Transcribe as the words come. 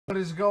What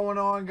is going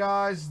on,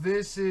 guys?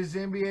 This is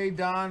NBA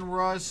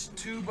Donruss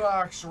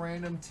 2-box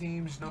random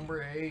teams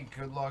number 8.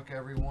 Good luck,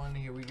 everyone.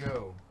 Here we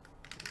go.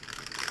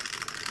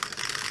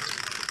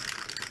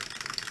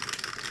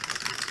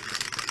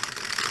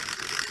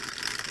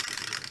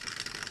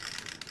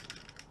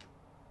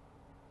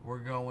 We're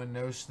going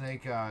no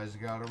snake eyes.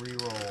 Got to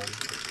re-roll.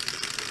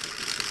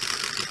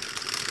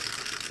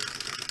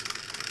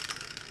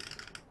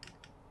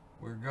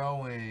 We're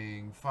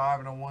going 5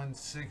 and a 1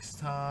 6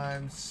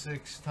 times.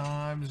 6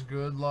 times.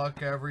 Good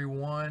luck,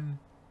 everyone.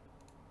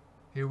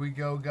 Here we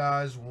go,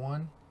 guys.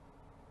 1,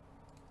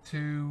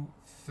 2,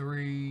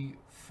 3,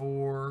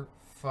 4,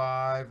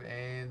 5,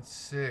 and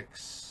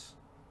 6.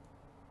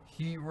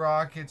 Heat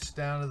Rockets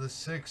down to the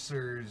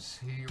Sixers.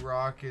 Heat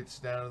Rockets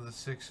down to the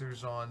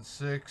Sixers on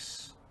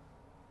 6.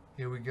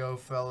 Here we go,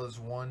 fellas.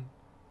 1,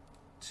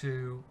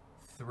 2,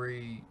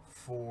 3,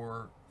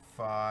 4,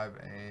 5,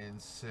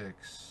 and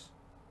 6.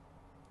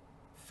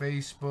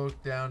 Facebook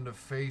down to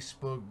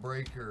Facebook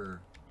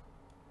Breaker.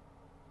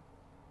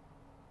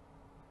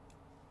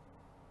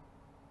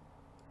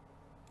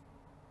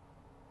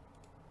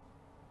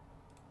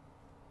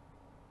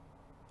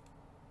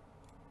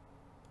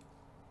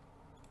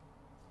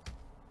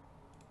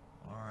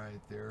 All right,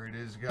 there it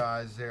is,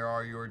 guys. There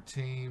are your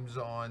teams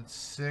on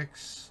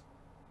 6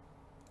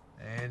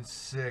 and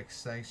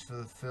 6. Thanks for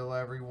the fill,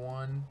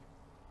 everyone.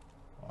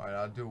 All right,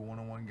 I'll do a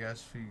one-on-one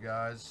guess for you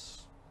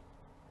guys.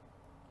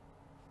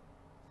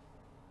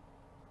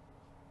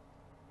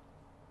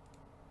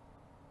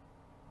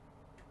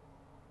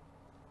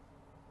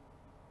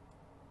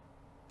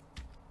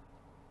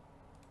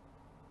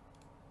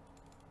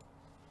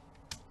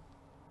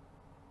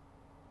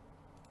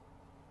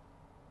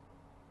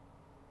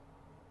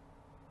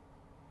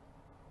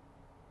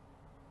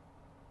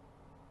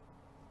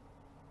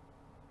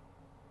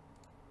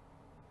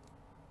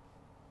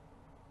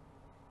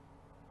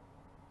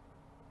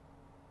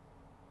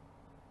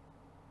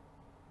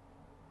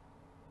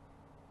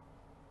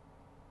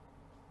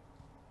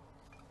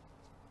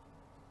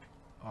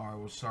 Alright,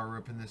 we'll start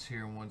ripping this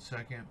here in 1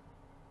 second.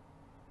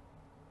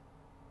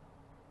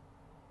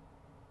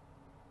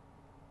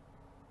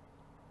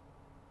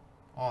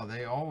 Oh,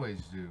 they always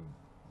do,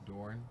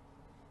 Doran.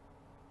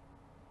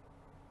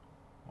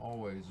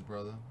 Always,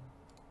 brother.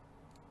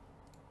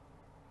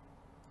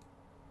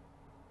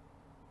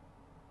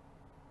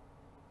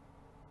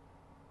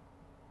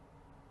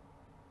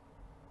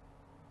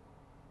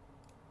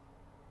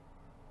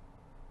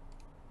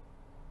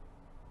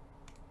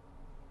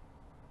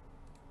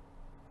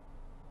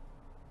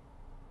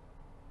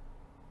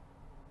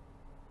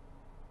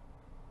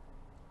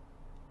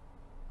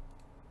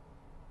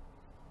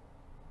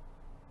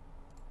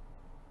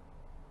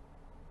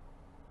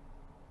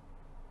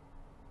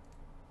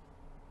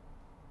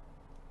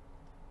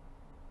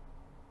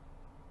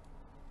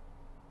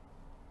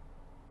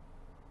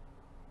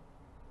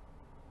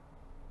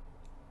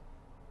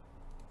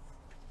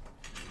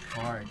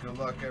 Alright, good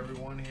luck,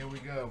 everyone. Here we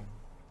go.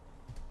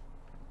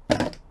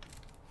 Good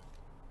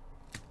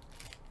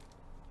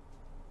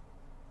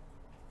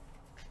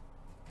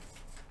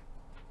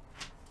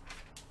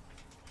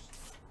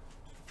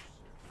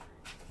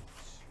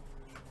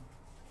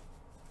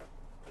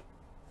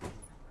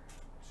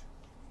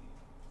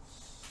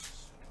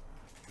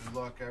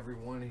luck,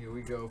 everyone. Here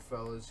we go,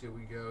 fellas. Here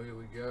we go. Here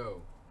we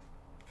go.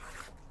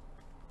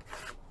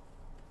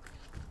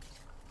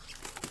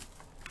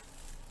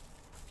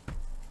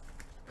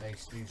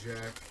 Thanks,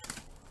 D-Jack.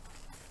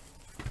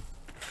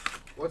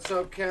 What's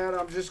up, Cat?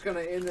 I'm just going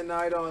to end the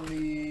night on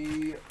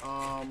the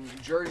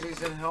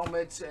jerseys and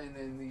helmets and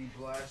then the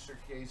blaster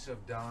case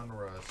of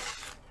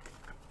Donruss.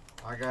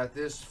 I got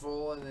this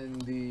full and then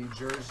the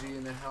jersey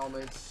and the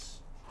helmets.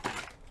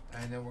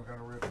 And then we're going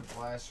to rip the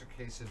blaster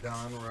case of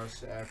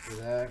Donruss after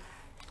that.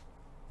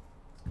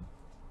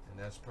 And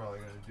that's probably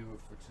going to do it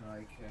for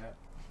tonight, Cat.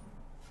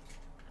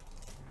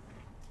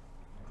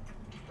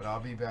 But I'll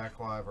be back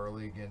live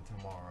early again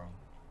tomorrow.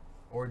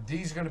 Or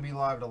D's going to be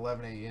live at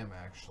 11 a.m.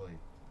 actually.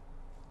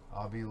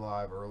 I'll be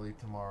live early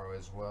tomorrow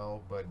as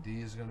well. But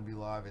D is going to be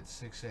live at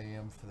 6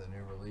 a.m. for the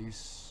new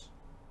release.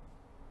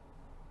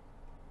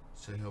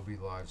 So he'll be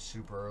live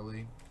super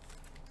early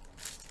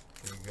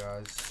for you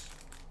guys.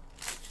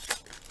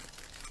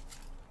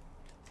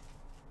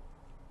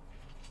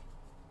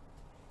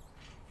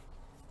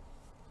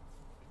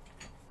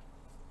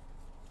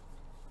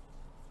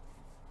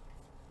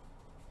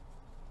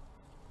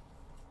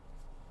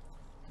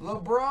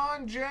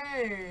 LeBron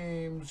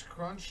James,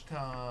 crunch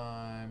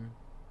time.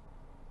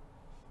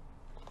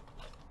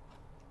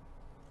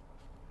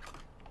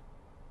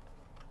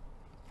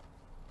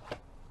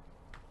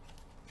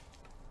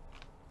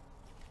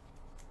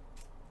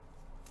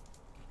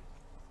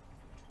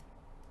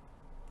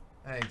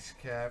 Thanks,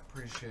 Cap.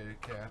 Appreciate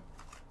it, Cap.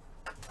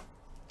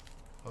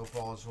 Hope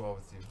all is well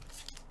with you.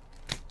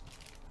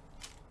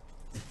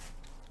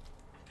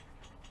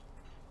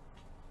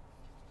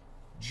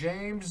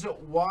 James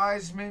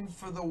Wiseman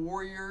for the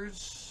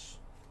Warriors.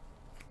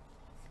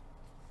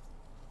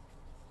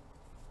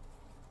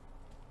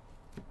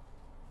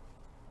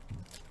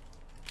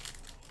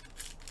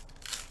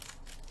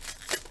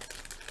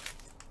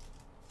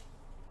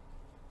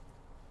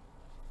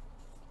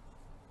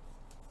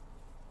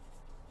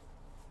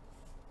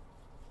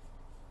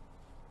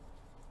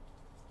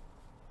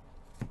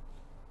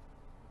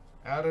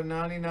 Out of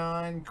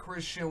 99,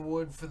 Christian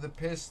Wood for the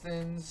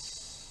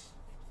Pistons.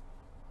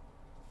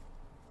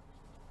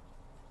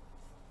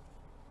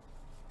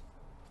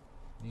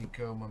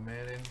 Nico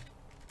Mamanin.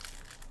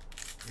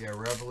 Yeah,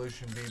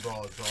 Revolution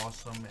B-Ball is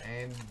awesome.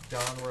 And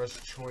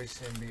Donruss Choice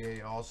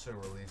NBA also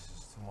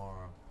releases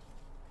tomorrow.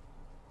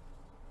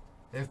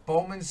 If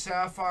Bowman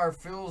Sapphire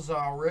fills,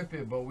 I'll rip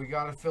it, but we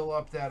got to fill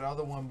up that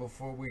other one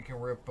before we can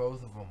rip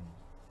both of them.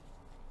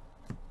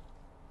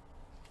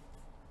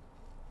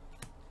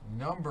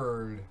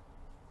 Numbered.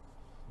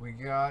 We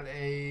got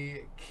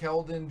a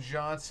Keldon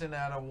Johnson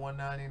out of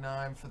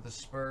 199 for the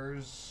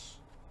Spurs.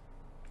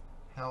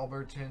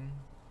 Halliburton,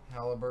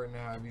 however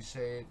you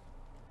say it.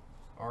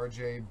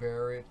 RJ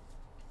Barrett,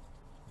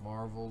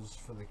 Marvels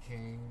for the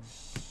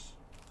Kings.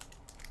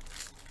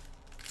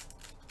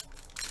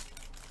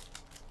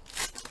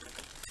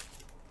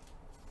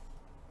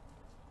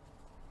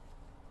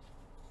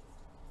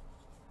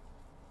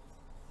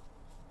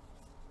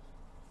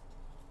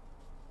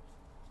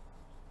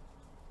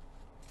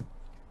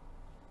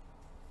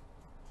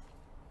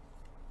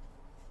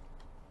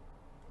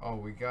 Oh,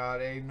 we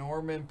got a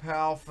Norman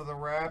Powell for the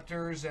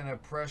Raptors and a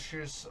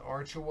Precious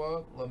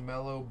Archua,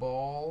 LaMelo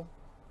Ball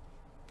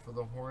for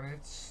the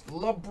Hornets.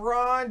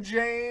 LeBron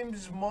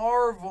James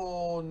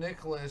Marvel,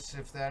 Nicholas.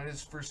 If that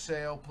is for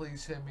sale,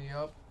 please hit me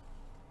up.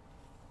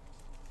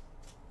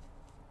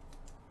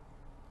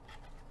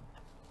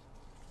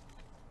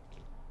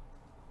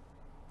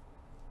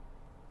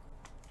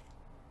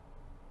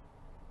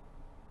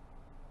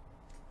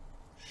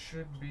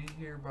 Should be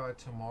here by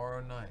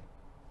tomorrow night.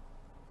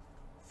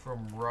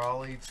 From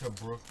Raleigh to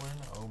Brooklyn.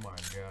 Oh my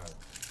God.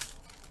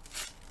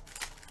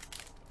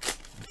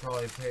 You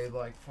probably paid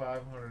like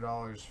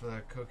 $500 for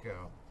that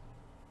cookout.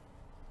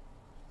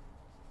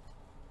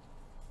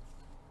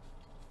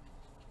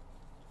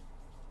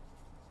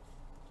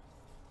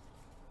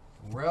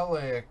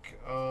 Relic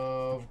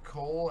of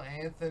Cole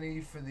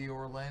Anthony for the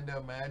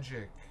Orlando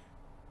Magic.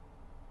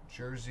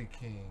 Jersey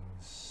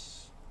Kings.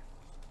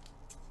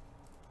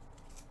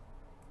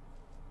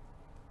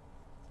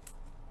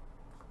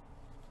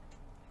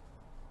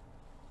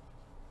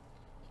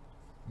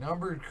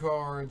 Numbered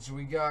cards,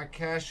 we got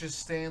Cassius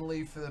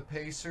Stanley for the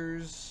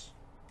Pacers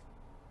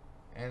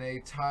and a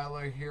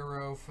Tyler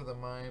Hero for the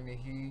Miami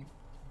Heat.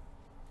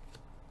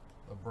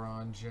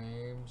 LeBron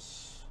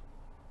James.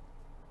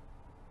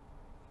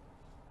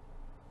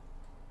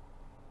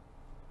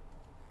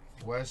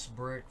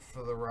 Westbrook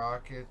for the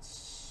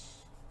Rockets.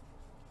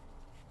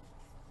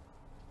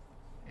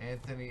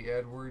 Anthony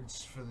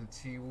Edwards for the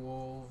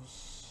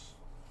T-Wolves.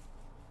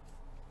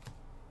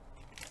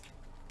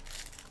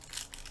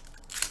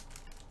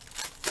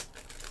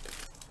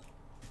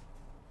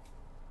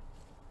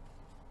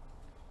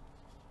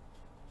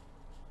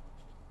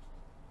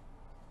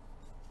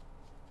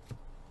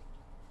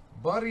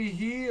 Buddy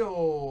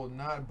Hield,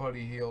 not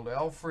Buddy Hield,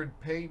 Alfred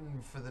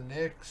Payton for the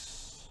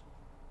Knicks.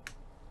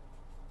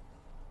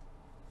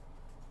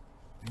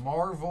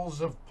 Marvels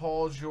of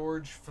Paul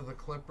George for the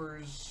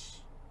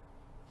Clippers.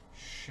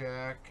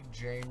 Shaq,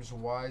 James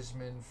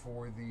Wiseman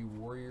for the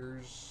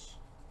Warriors.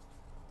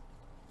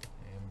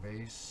 And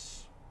base.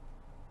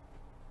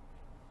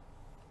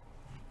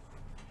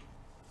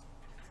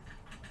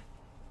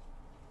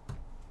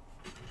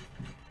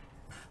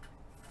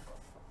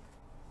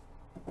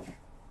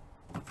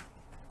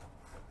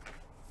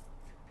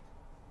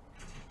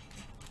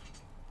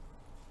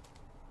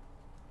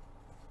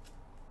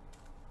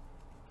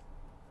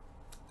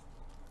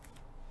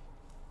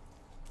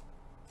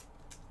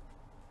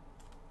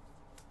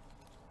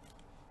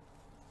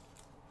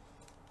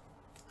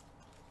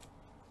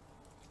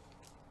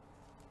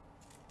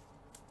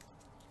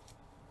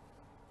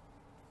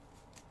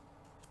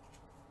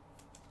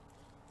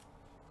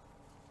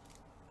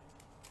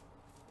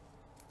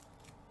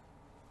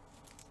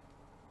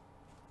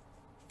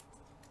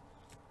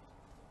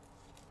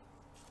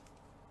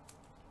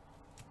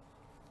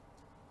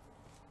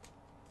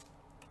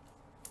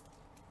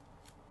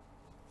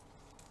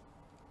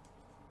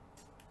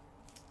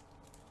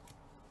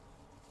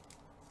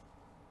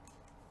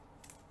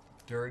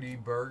 Dirty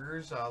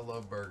burgers. I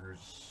love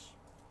burgers.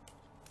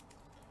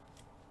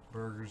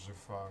 Burgers are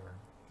fire.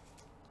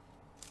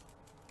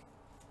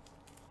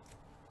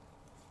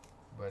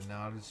 But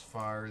not as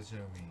fire as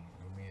Umi.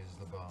 Umi is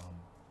the bomb.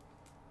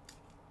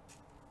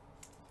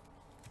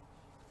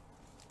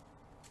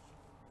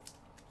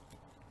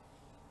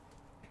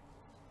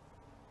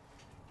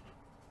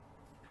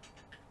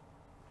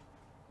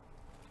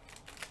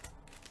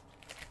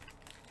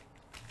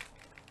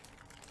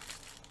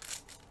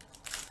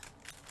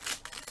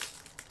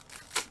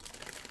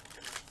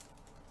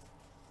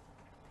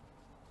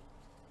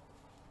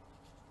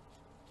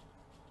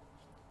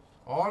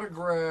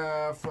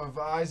 Autograph of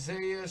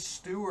Isaiah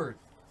Stewart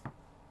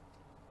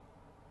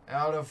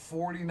out of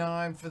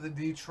 49 for the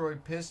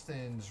Detroit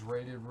Pistons.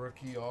 Rated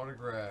rookie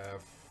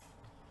autograph.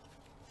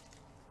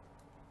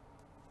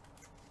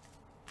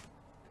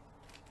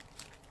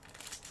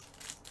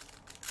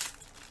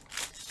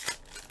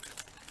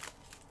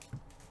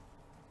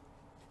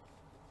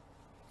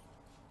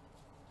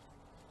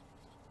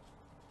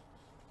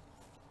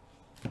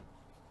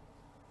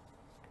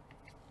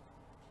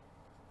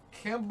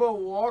 Kemba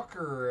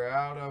Walker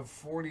out of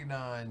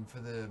 49 for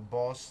the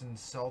Boston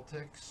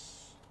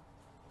Celtics.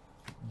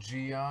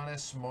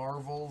 Giannis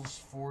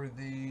Marvels for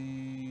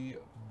the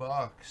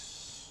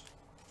Bucks.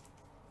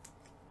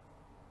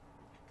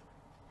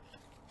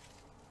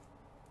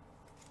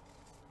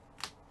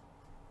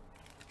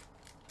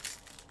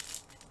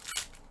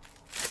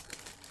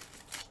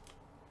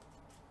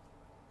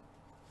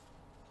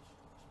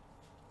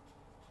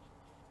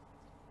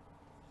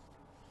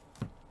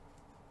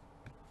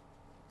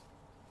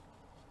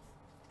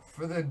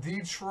 For the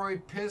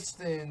Detroit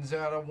Pistons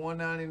out of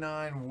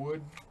 199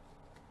 Wood.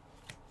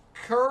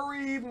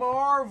 Curry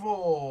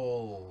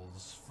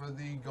Marvels for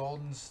the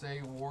Golden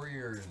State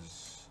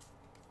Warriors.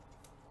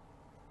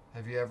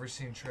 Have you ever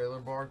seen Trailer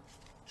Park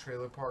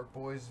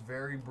Boys?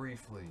 Very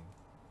briefly.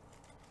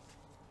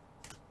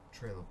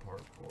 Trailer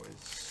Park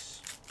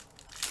Boys.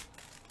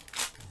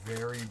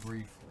 Very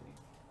briefly.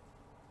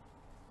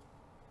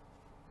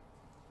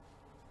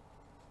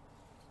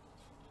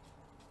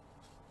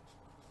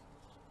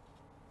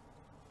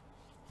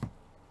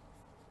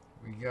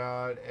 We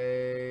got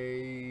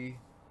a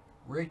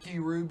Ricky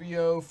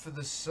Rubio for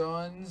the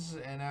Suns,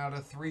 and out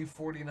of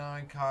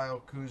 349, Kyle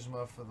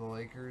Kuzma for the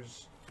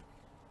Lakers.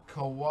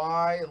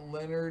 Kawhi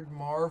Leonard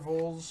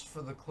Marvels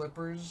for the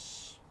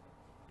Clippers.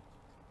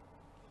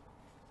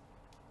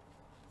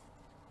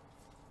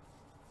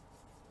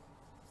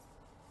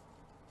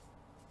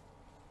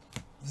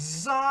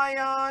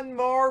 Zion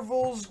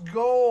Marvels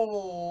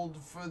Gold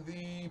for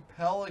the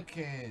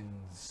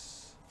Pelicans.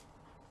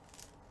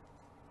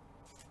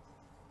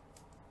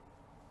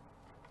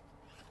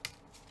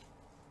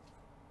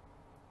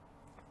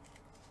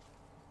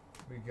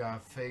 We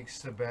got fake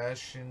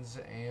Sebastians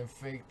and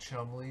fake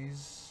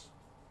Chumleys.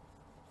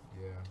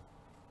 Yeah.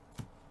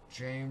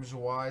 James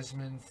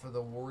Wiseman for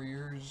the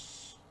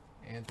Warriors.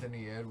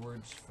 Anthony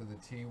Edwards for the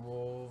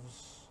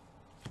T-Wolves.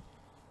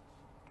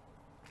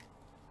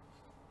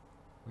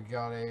 We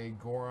got a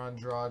Goran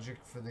Dragic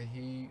for the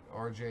Heat.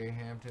 RJ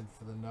Hampton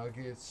for the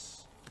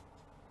Nuggets.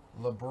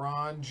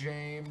 LeBron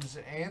James,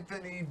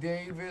 Anthony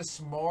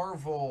Davis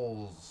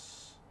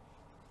Marvels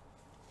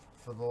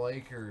for the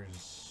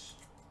Lakers.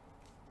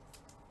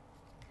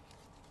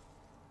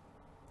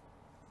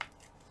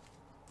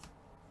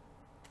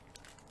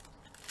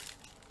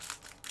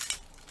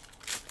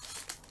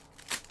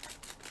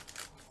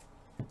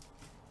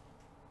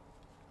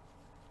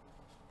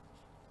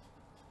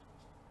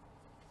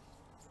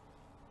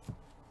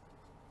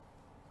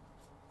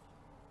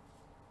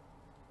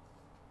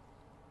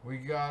 We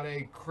got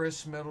a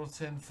Chris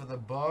Middleton for the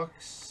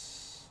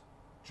Bucks,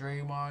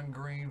 Draymond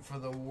Green for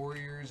the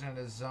Warriors, and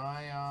a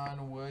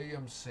Zion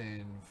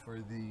Williamson for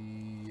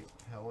the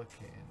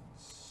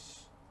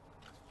Pelicans.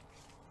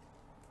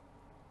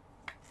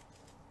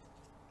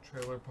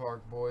 Trailer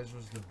Park Boys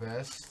was the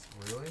best,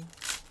 really?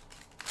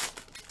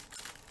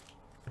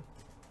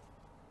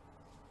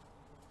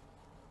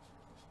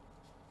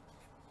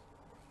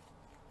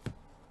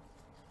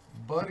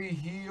 Buddy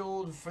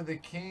Hield for the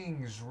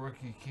Kings,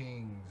 Rookie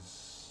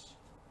Kings.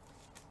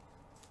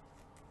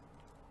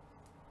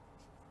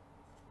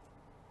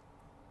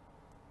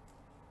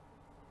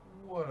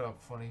 What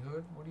up, Funny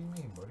Hood? What do you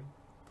mean, buddy?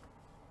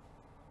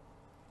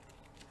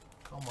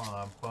 Come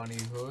on, Bunny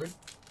Hood.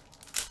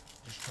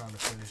 Just trying to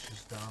finish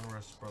this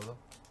Donruss, brother.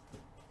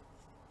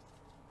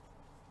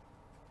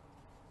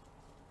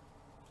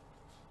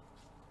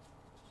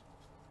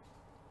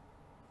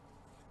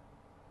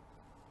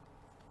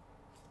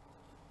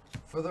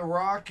 For the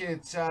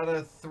Rockets, out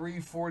of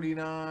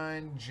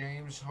 349,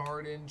 James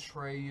Harden,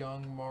 Trae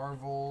Young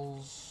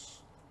Marvels.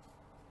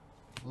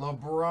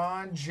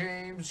 LeBron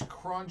James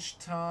Crunch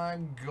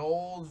Time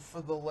Gold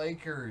for the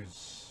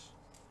Lakers.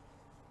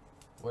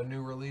 What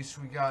new release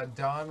we got?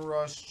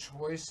 Donruss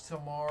Choice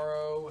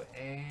tomorrow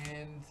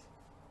and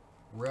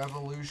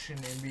Revolution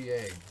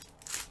NBA.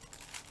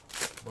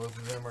 Both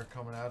of them are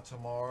coming out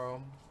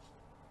tomorrow.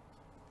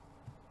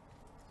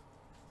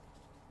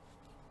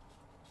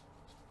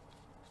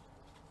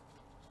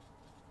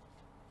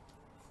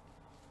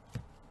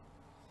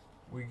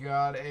 We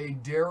got a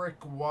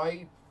Derek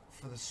White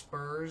for the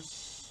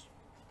Spurs.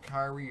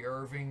 Kyrie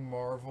Irving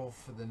Marvel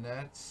for the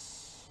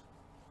Nets.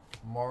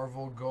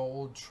 Marvel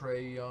Gold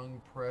Trae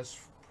Young Press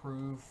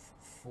Proof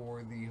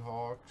for the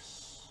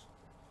Hawks.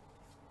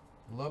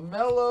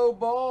 LaMelo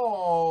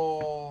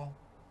Ball.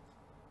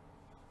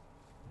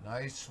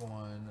 Nice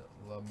one.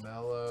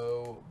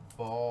 LaMelo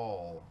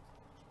Ball.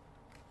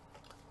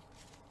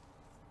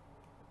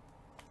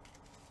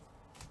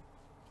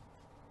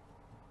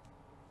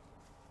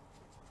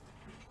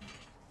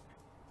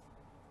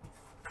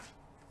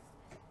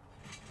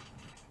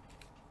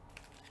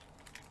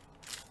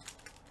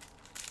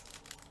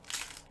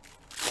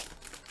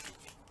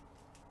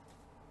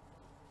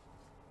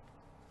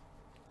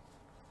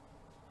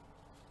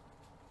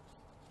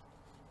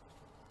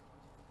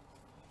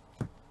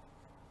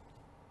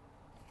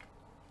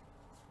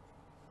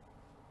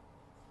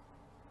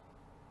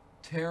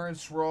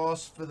 Terrence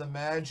Ross for the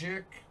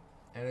Magic,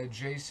 and a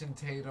Jason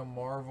Tatum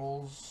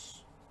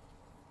Marvels.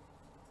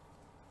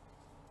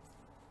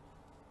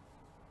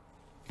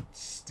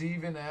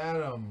 Steven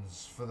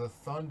Adams for the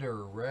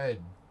Thunder,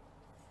 red.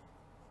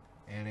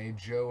 And a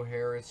Joe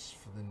Harris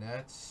for the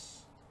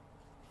Nets.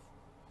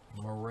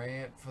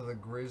 Morant for the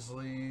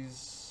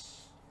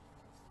Grizzlies.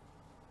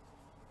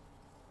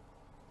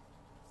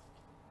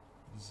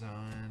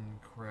 Zion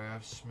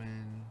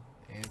Craftsman.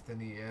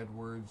 Anthony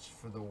Edwards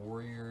for the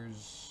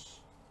Warriors.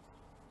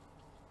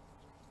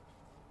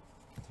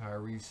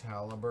 Tyrese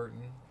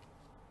Halliburton.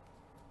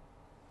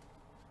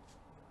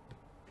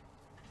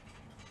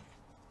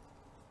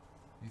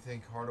 You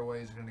think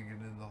Hardaway is going to get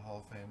into the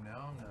Hall of Fame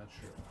now? I'm not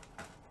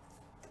sure.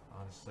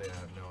 Honestly, I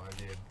have no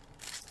idea.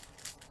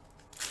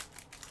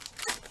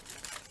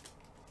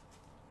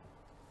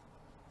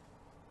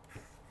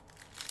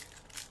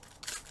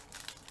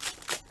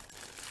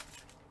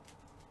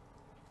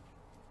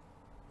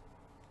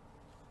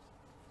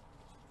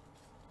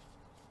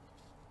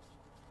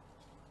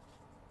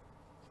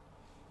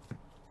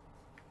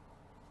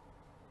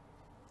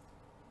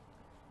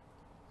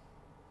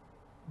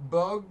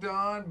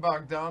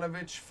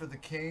 Bogdanovich for the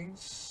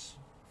Kings.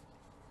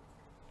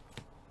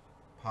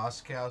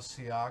 Pascal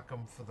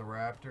Siakam for the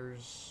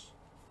Raptors.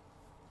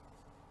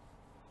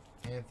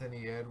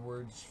 Anthony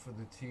Edwards for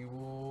the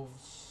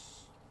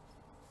T-Wolves.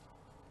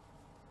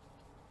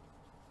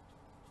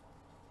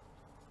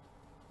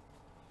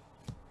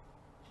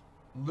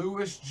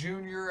 Lewis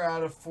Jr.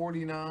 out of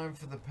 49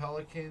 for the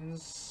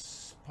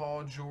Pelicans.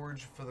 Paul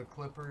George for the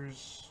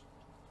Clippers.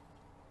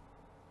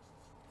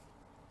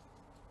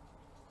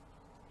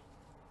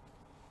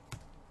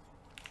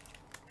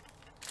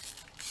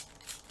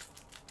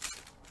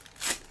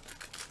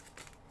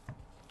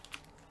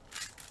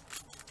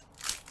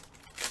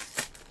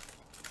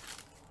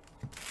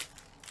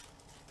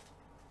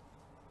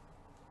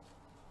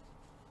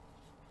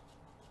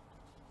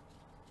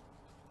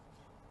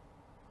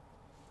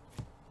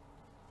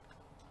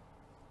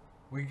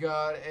 We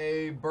got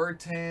a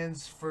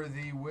Bertans for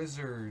the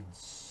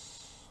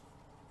Wizards.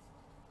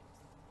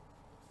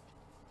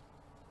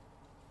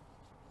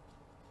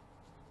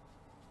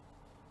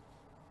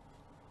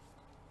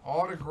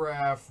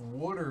 Autograph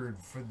Woodard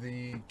for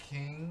the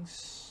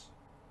Kings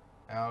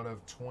out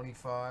of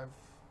 25.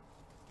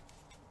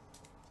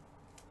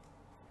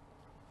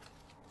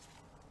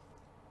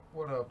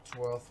 What up,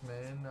 12th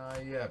man?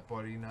 Not yet,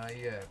 buddy. Not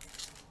yet.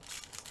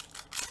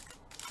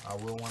 I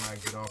will when I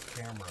get off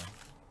camera.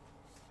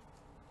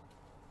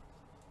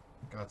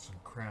 Got some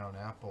Crown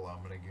Apple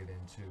I'm going to get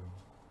into.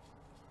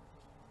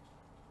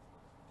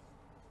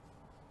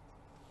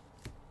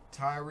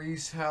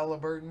 Tyrese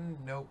Halliburton.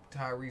 Nope.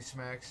 Tyrese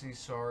Maxey.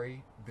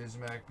 Sorry.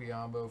 Bismack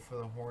Biyombo for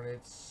the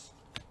Hornets.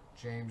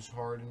 James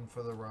Harden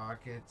for the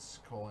Rockets.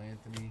 Cole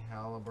Anthony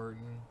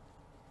Halliburton.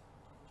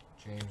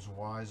 James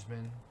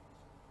Wiseman.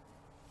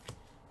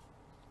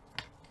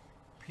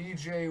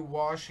 PJ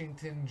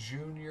Washington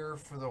Jr.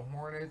 for the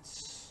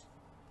Hornets.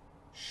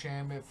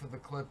 Shamet for the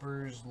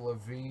Clippers.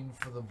 Levine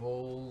for the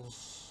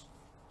Bulls.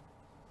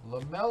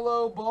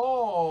 LaMelo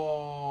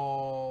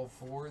Ball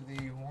for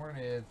the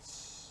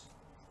Hornets.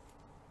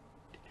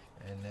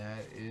 And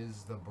that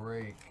is the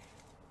break.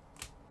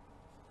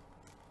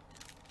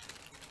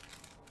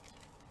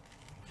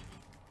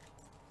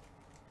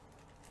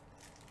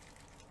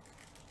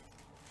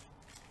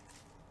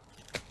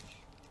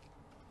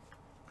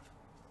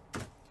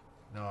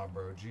 Nah,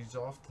 bro. G's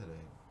off today.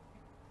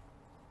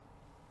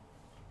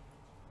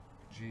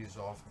 G's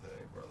off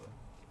today, brother.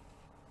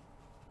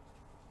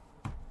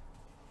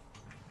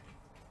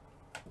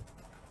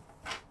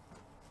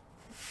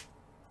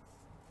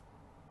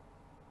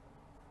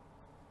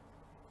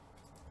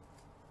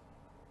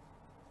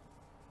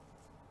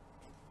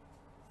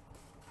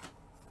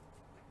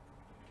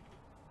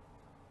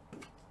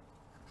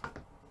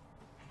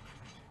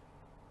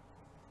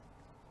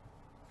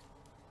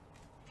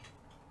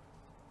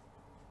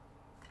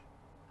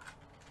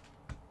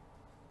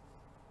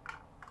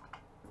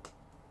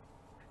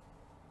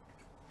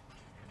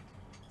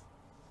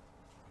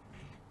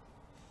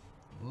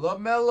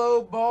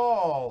 LaMelo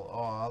Ball. Oh,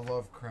 I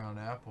love Crown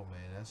Apple,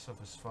 man. That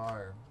stuff is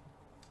fire.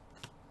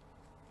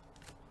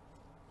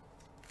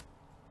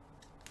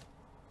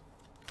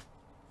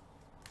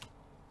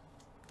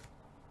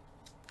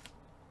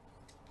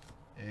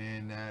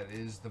 And that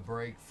is the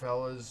break,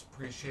 fellas.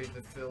 Appreciate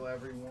the fill,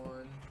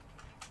 everyone.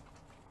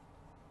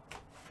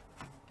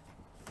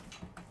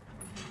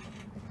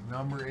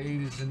 Number 8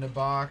 is in the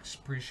box.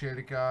 Appreciate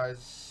it,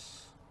 guys.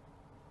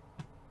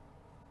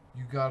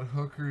 You got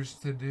hookers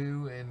to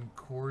do and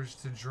cores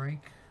to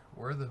drink.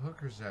 Where are the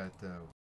hookers at, though?